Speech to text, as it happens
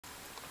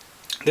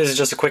this is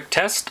just a quick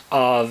test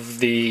of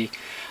the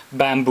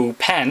Bamboo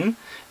pen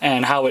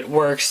and how it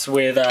works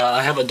with,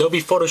 I have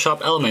Adobe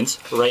Photoshop Elements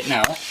right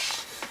now,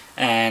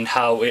 and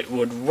how it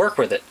would work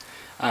with it.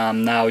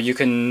 Now you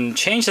can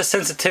change the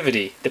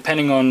sensitivity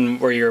depending on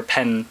where your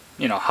pen,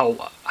 you know,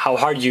 how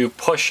hard you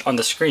push on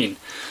the screen.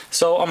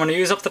 So I'm going to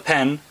use up the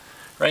pen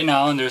right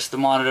now, and there's the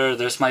monitor,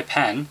 there's my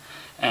pen,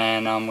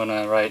 and I'm going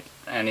to write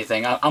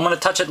anything. I'm going to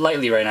touch it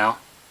lightly right now,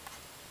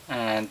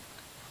 and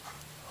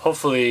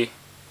hopefully,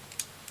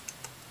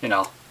 you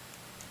know,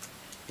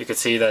 you can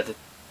see that it's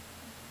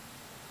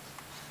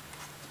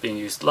being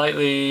used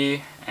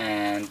lightly.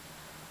 And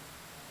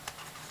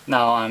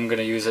now I'm going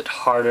to use it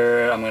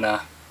harder. I'm going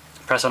to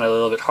press on it a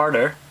little bit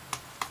harder,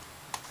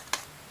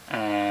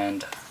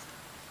 and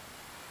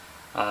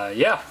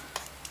yeah.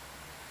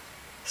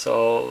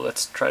 So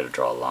let's try to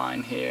draw a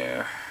line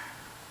here.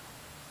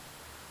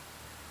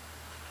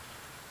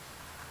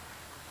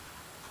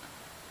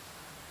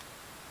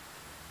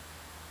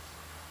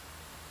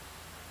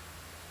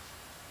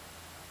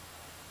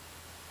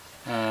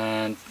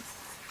 And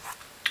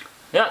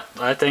yeah,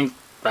 I think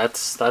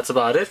that's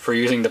about it for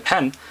using the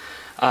pen.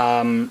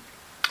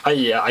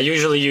 I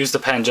usually use the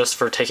pen just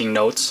for taking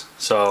notes,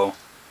 so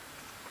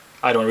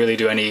I don't really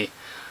do any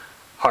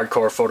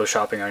hardcore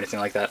photoshopping or anything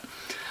like that.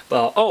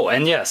 Well, oh,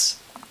 and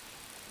yes,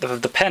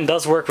 the pen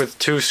does work with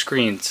two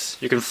screens.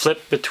 You can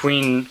flip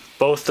between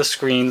both the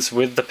screens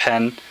with the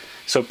pen,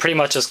 so it pretty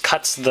much just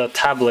cuts the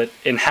tablet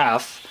in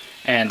half,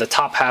 and the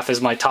top half is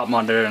my top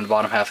monitor and the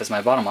bottom half is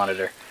my bottom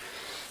monitor.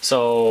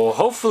 So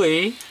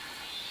hopefully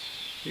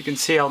you can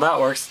see how that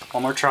works.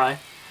 One more try.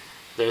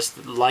 There's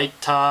the light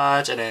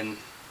touch, and then,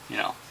 you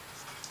know,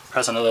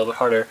 press on it a little bit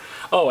harder.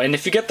 Oh, and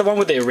if you get the one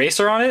with the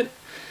eraser on it,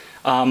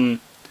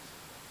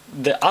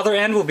 the other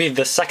end will be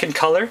the second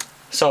color.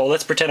 So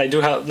let's pretend I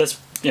do have,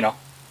 you know,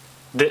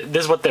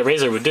 this is what the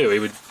eraser would do.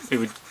 It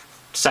would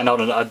send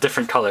out a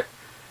different color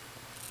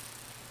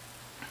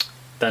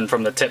than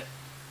from the tip,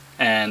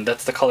 and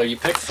that's the color you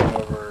pick from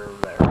over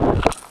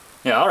there.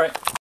 Yeah, all right.